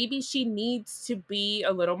that. Maybe she needs to be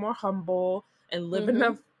a little more humble and live in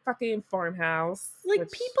a fucking farmhouse. Like,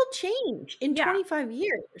 people change in 25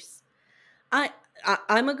 years.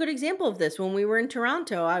 I'm a good example of this. When we were in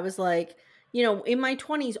Toronto, I was like, you know, in my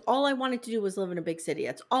 20s, all I wanted to do was live in a big city.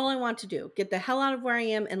 That's all I want to do. Get the hell out of where I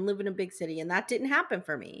am and live in a big city. And that didn't happen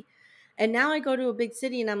for me. And now I go to a big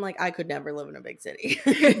city and I'm like, I could never live in a big city.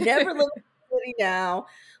 I could never live in a city now.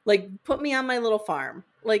 Like, put me on my little farm.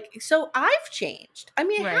 Like, so I've changed. I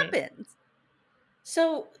mean, it happens.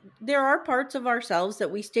 So there are parts of ourselves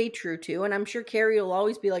that we stay true to. And I'm sure Carrie will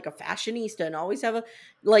always be like a fashionista and always have a,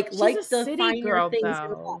 like the city finer girl, things.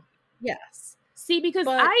 though. Yes. See, because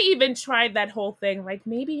I even tried that whole thing. Like,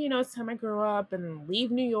 maybe, you know, it's time I grow up and leave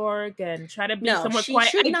New York and try to be somewhere quiet.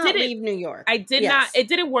 She should not leave New York. I did not. It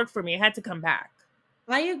didn't work for me. I had to come back.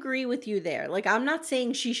 I agree with you there. Like, I'm not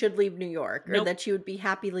saying she should leave New York or that she would be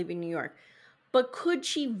happy leaving New York. But could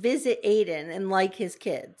she visit Aiden and like his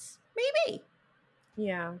kids? Maybe.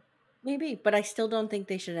 Yeah. Maybe. But I still don't think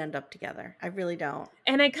they should end up together. I really don't.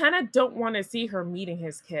 And I kind of don't want to see her meeting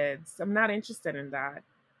his kids. I'm not interested in that.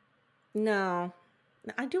 No.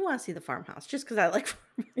 I do want to see the farmhouse just because I like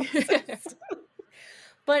farmhouses.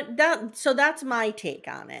 But that's my take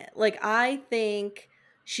on it. Like, I think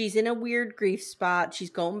she's in a weird grief spot. She's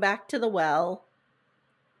going back to the well.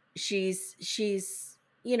 She's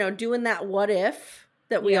you know, doing that what if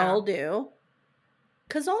that we all do.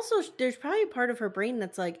 Because also there's probably a part of her brain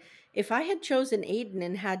that's like, if I had chosen Aiden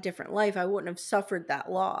and had different life, I wouldn't have suffered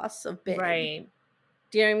that loss of Big. Right.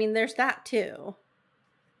 Do you know what I mean? There's that too.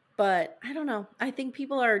 But I don't know. I think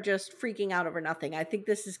people are just freaking out over nothing. I think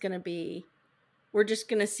this is going to be, we're just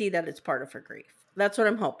going to see that it's part of her grief. That's what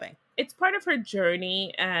I'm hoping. It's part of her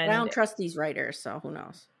journey. And I don't trust these writers, so who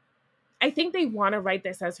knows? I think they want to write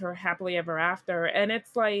this as her happily ever after, and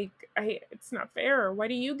it's like, it's not fair. Why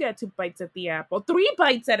do you get 2 bites at the apple, 3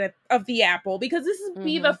 bites of the apple? Because this is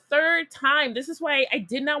be the third time. This is why I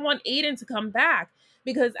did not want Aiden to come back,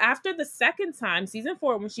 because after the second time, season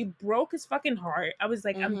 4, when she broke his fucking heart, I was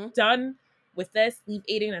like, I'm done with this. Leave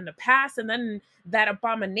Aiden in the past. And then that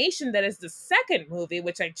abomination that is the second movie,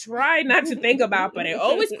 which I try not to think about, but it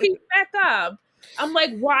always creeps back up. I'm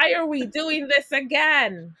like, why are we doing this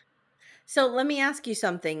again? So let me ask you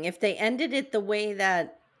something. If they ended it the way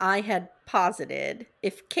that I had posited,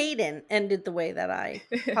 if Caden ended the way that I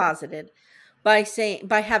posited, by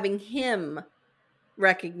having him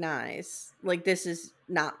recognize, like, this is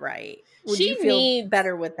not right, would you feel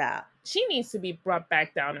better with that? She needs to be brought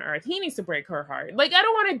back down to earth. He needs to break her heart. Like, I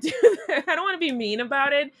don't want to do that. I don't want to be mean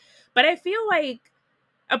about it, but I feel like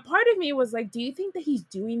a part of me was like, do you think that he's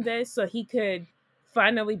doing this so he could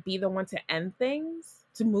finally be the one to end things?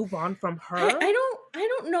 To move on from her? I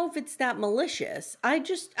don't know if it's that malicious. I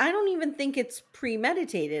don't even think it's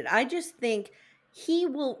premeditated. I just think he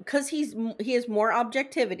will, because he has more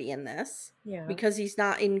objectivity in this. Yeah. Because he's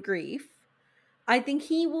not in grief. I think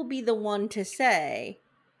he will be the one to say,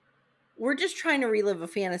 we're just trying to relive a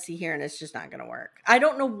fantasy here and it's just not going to work. I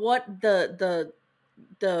don't know what the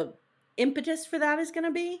impetus for that is going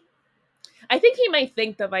to be. I think he might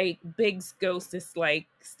think that, like, Big's ghost is, like,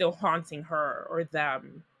 still haunting her or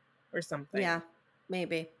them or something. Yeah,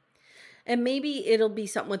 maybe. And maybe it'll be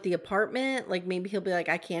something with the apartment. Like, maybe he'll be like,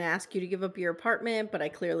 I can't ask you to give up your apartment, but I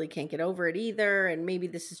clearly can't get over it either. And maybe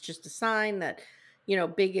this is just a sign that, you know,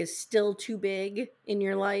 Big is still too big in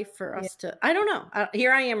your life for us to... I don't know.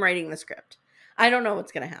 Here I am writing the script. I don't know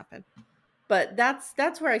what's going to happen. But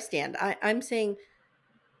that's where I stand. I'm saying...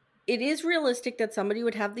 It is realistic that somebody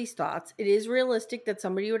would have these thoughts. It is realistic that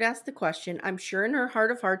somebody would ask the question. I'm sure in her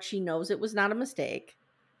heart of hearts, she knows it was not a mistake.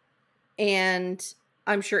 And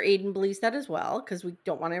I'm sure Aiden believes that as well, because we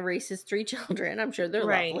don't want to erase his 3 children. I'm sure they're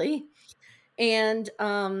lovely. And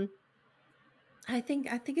I think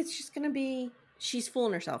it's just going to be, she's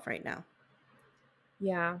fooling herself right now.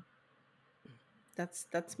 Yeah.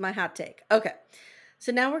 That's my hot take. Okay.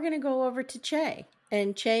 So now we're going to go over to Che.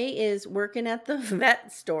 And Che is working at the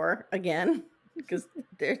vet store again because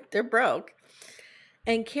they're broke.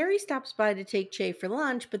 And Carrie stops by to take Che for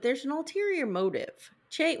lunch, but there's an ulterior motive.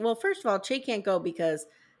 Well, first of all, Che can't go because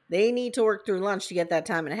they need to work through lunch to get that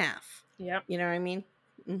time and a half. Yep. You know what I mean?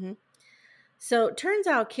 Mm-hmm. So it turns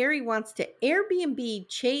out Carrie wants to Airbnb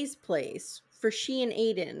Che's place for she and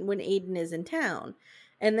Aiden when Aiden is in town.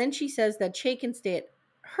 And then she says that Che can stay at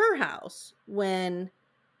her house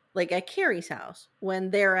at Carrie's house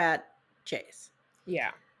when they're at Che's.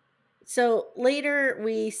 Yeah. So later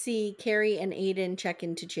we see Carrie and Aiden check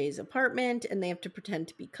into Che's apartment and they have to pretend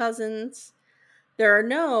to be cousins.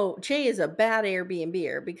 Che is a bad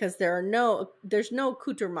Airbnb-er because there's no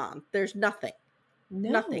accoutrement. There's nothing. No.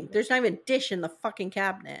 Nothing. There's not even a dish in the fucking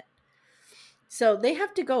cabinet. So they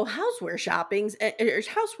have to go housewares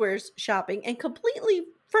shopping and completely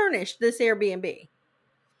furnish this Airbnb.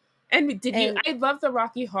 And I love the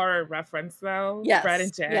Rocky Horror reference though. Yes. Brad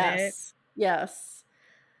and Janet. Yes.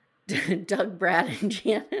 Doug, Brad, and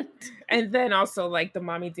Janet. And then also like the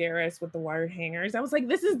Mommy Dearest with the wire hangers. I was like,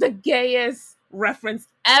 this is the gayest reference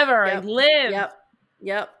ever. Yep. I live.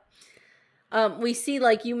 Yep. We see,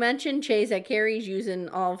 like you mentioned, Che's at Carrie's using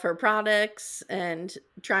all of her products and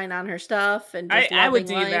trying on her stuff. And just I would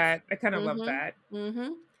do that. I kind of love that.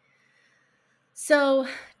 Mm-hmm. So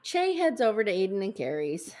Che heads over to Aiden and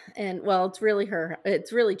Carrie's, and well, it's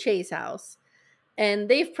really Che's house, and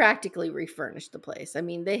they've practically refurnished the place. I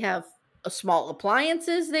mean, they have small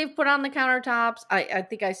appliances they've put on the countertops. I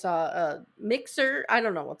think I saw a mixer. I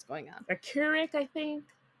don't know what's going on. A Keurig, I think.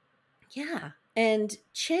 Yeah. And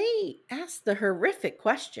Che asked the horrific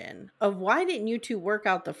question of why didn't you two work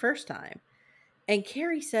out the first time? And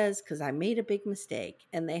Carrie says, because I made a big mistake.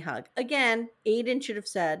 And they hug. Again, Aiden should have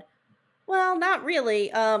said, well, not really.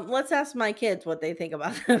 Let's ask my kids what they think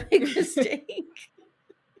about the big mistake.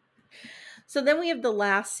 So then we have the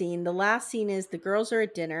last scene. The last scene is the girls are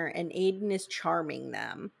at dinner and Aiden is charming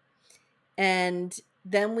them. And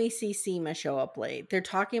then we see Seema show up late. They're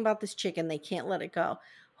talking about this chicken. They can't let it go.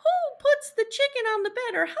 Who puts the chicken on the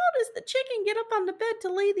bed? Or how does the chicken get up on the bed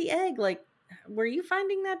to lay the egg? Like, were you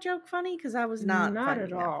finding that joke funny? Because I was not finding at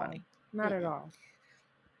that all. funny. Not at all.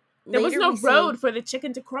 There was no road for the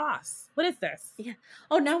chicken to cross. What is this? Yeah.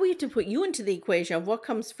 Oh, now we have to put you into the equation of what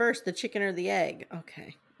comes first, the chicken or the egg.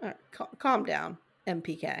 Okay. All right. Calm down,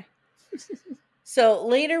 MPK. So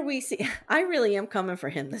later we see, I really am coming for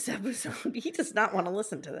him this episode. He does not want to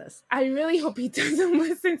listen to this. I really hope he doesn't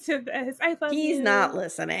listen to this. I love He's not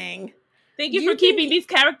listening. Thank Do you for you keeping think these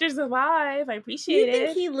characters alive. I do appreciate you think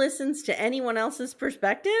it. he listens to anyone else's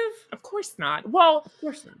perspective? Of course not. Well, Of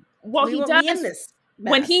course not. well, We he won't be in does this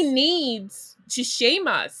when he mess. needs to shame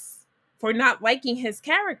us for not liking his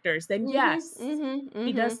characters. Then yes,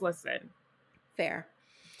 he does listen. Fair.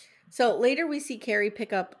 So later we see Carrie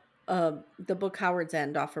pick up the book Howard's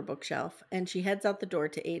End off her bookshelf, and she heads out the door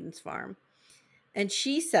to Aiden's farm. And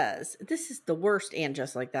she says, "This is the worst and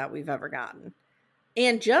just like that we've ever gotten.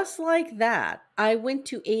 And just like that, I went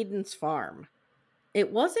to Aiden's farm.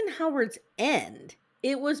 It wasn't Howard's End.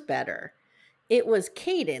 It was better. It was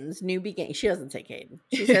Caden's new beginning." She doesn't say Caden.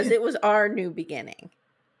 She says it was our new beginning.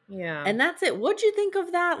 Yeah. And that's it. What'd you think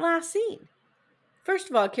of that last scene? First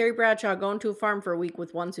of all, Carrie Bradshaw going to a farm for a week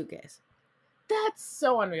with one suitcase. That's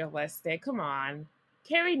so unrealistic. Come on.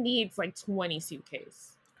 Carrie needs like 20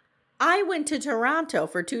 suitcases. I went to Toronto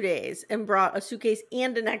for 2 days and brought a suitcase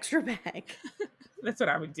and an extra bag. That's what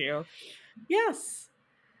I would do. Yes.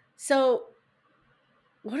 So,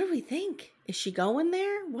 what do we think? Is she going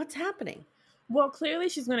there? What's happening? Well, clearly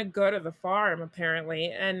she's going to go to the farm, apparently.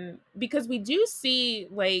 And because we do see,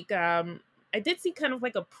 like, I did see kind of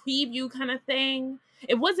like a preview kind of thing.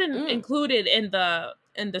 It wasn't included in the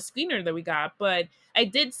screener that we got, but I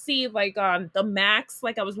did see like on the Max,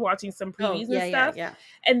 like I was watching some previews and stuff. Yeah.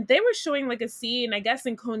 And they were showing like a scene, I guess,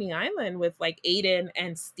 in Coney Island with like Aiden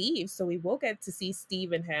and Steve. So we will get to see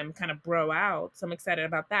Steve and him kind of bro out. So I'm excited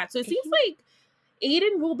about that. So it seems like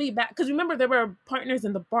Aiden will be back. Because remember, there were partners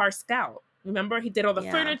in the Bar Scout. Remember, he did all the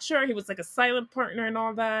furniture. He was like a silent partner and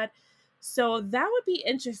all that. So that would be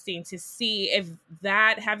interesting to see if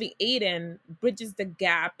that, having Aiden, bridges the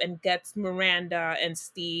gap and gets Miranda and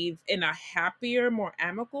Steve in a happier, more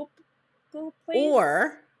amicable place.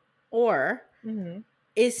 Or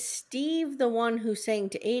is Steve the one who's saying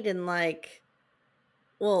to Aiden, like,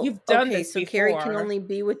 well, you've done okay, this so before. Carrie can only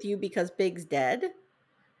be with you because Big's dead?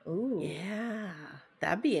 Ooh. Yeah,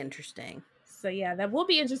 that'd be interesting. So yeah, that will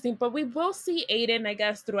be interesting. But we will see Aiden, I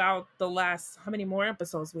guess, throughout the last, how many more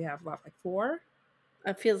episodes we have left? Like 4?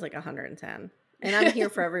 It feels like 110. And I'm here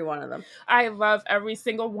for every one of them. I love every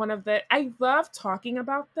single one of them. I love talking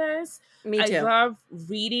about this. Me too. I love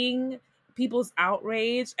reading people's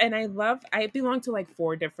outrage. And I belong to like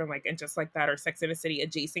 4 different, like, and just like that, or Sex and the City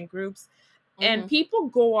adjacent groups. And people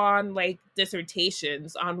go on like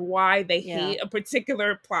dissertations on why they hate a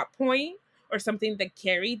particular plot point or something that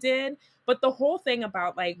Carrie did. But the whole thing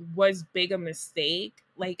about like, was Big a mistake?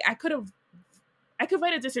 Like I could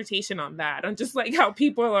write a dissertation on that, on just like how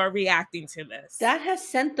people are reacting to this. That has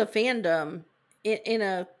sent the fandom in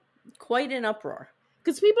a quite an uproar.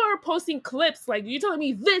 Because people are posting clips like, you're telling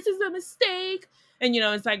me this is a mistake? And, you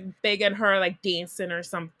know, it's like Big and her like dancing or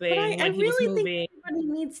something. But I really think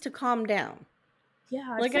everybody needs to calm down.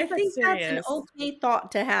 Yeah. Like, I think that's an okay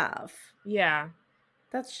thought to have. Yeah.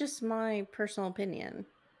 That's just my personal opinion.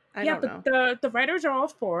 I don't know. But the writers are all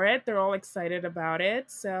for it. They're all excited about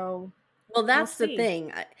it. So, well, that's the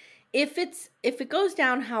thing. If it goes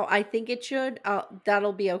down how I think it should,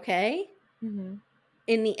 that'll be okay. Mm-hmm.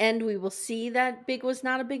 In the end, we will see that Big was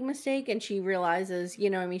not a big mistake, and she realizes, you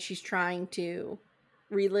know, I mean, she's trying to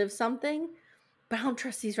relive something. But I don't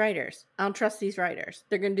trust these writers.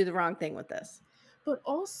 They're going to do the wrong thing with this. But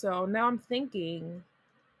also, now I'm thinking,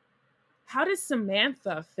 how does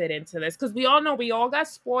Samantha fit into this? Because we all got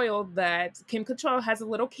spoiled that Kim Cattrall has a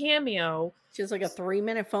little cameo. She has like a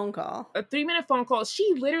 3-minute phone call. A 3-minute phone call.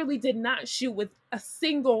 She literally did not shoot with a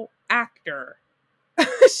single actor.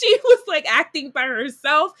 She was like acting by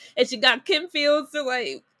herself, and she got Kim Fields to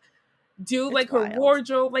like do like her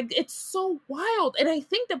wardrobe. Like, it's so wild. And I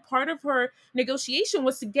think that part of her negotiation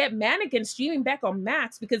was to get Mannequin streaming back on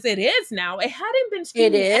Max, because it is now. It hadn't been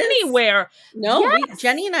streaming anywhere. No,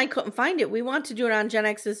 Jenny and I couldn't find it. We want to do it on Gen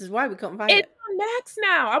X. This is why we couldn't find it. It's on Max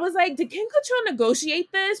now. I was like, did Kim Cattrall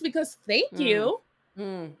negotiate this? Because thank you.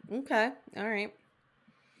 Okay. All right.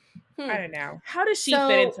 I don't know. How does she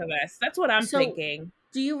fit into this? That's what I'm thinking.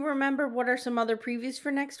 Do you remember what are some other previews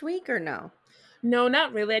for next week or no? No,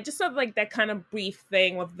 not really. I just saw like that kind of brief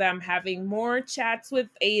thing with them having more chats with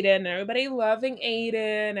Aiden, everybody loving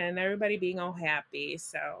Aiden, and everybody being all happy.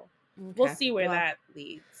 So we'll see where that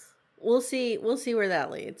leads. We'll see where that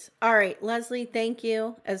leads. All right, Leslie, thank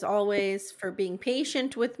you as always for being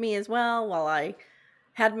patient with me as well while I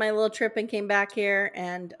had my little trip and came back here.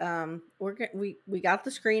 And we got the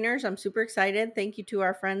screeners. I'm super excited. Thank you to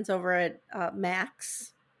our friends over at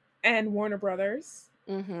Max and Warner Brothers.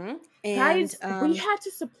 Mm-hmm. And guys, we had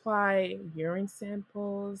to supply urine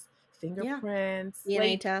samples, fingerprints,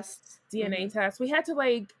 DNA tests. DNA tests. We had to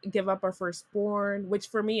like give up our firstborn, which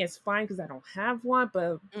for me is fine because I don't have one.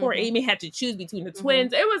 But poor Amy had to choose between the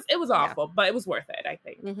twins. It was awful, but it was worth it, I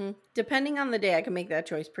think. Depending on the day, I can make that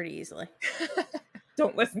choice pretty easily.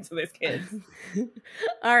 Don't listen to this, kids.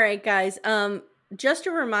 All right, guys. Just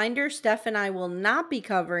a reminder, Steph and I will not be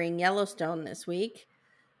covering Yellowstone this week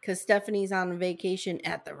because Stephanie's on vacation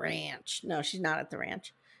at the ranch. No, she's not at the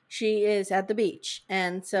ranch. She is at the beach.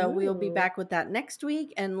 And so we'll be back with that next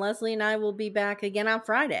week. And Leslie and I will be back again on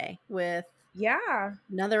Friday with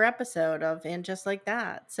another episode of And Just Like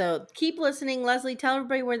That. So keep listening. Leslie, tell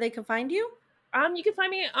everybody where they can find you. You can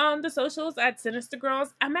find me on the socials at Sinister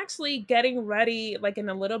Girls. I'm actually getting ready, like in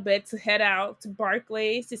a little bit, to head out to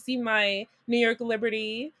Barclays to see my New York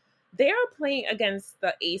Liberty. They are playing against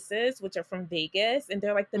the Aces, which are from Vegas, and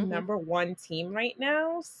they're like the number one team right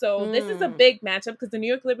now. So this is a big matchup because the New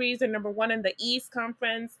York Liberties are number one in the East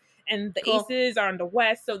Conference, and the Aces are in the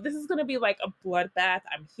West. So this is going to be like a bloodbath.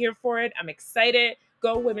 I'm here for it. I'm excited.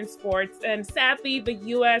 Go women's sports. And sadly, the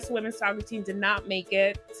U.S. women's soccer team did not make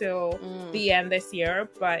it till the end this year.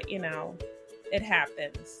 But, you know, it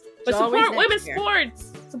happens. But support women's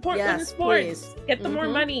sports. Support women's sports. Please. Get them more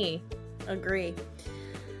money. Agree.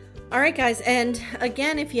 All right, guys. And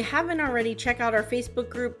again, if you haven't already, check out our Facebook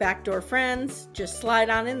group, Backdoor Friends. Just slide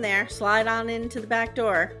on in there. Slide on into the back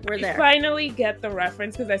door. We're there. Finally get the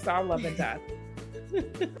reference because I saw Love and Death.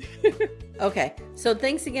 Okay, so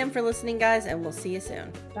thanks again for listening, guys, and we'll see you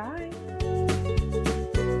soon. Bye.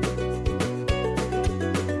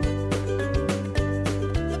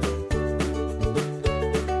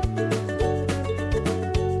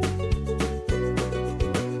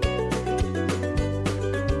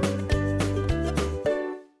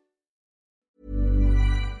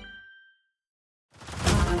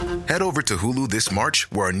 Head over to Hulu this March,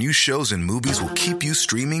 where our new shows and movies will keep you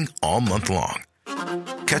streaming all month long.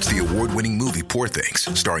 Catch the award-winning movie Poor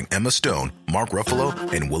Things, starring Emma Stone, Mark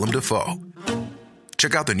Ruffalo, and Willem Dafoe.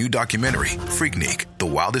 Check out the new documentary, Freaknik, The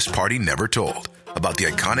Wildest Party Never Told, about the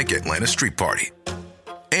iconic Atlanta street party.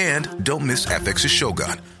 And don't miss FX's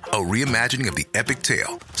Shogun, a reimagining of the epic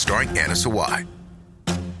tale, starring Anna Sawai.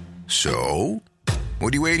 So,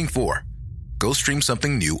 what are you waiting for? Go stream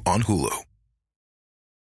something new on Hulu.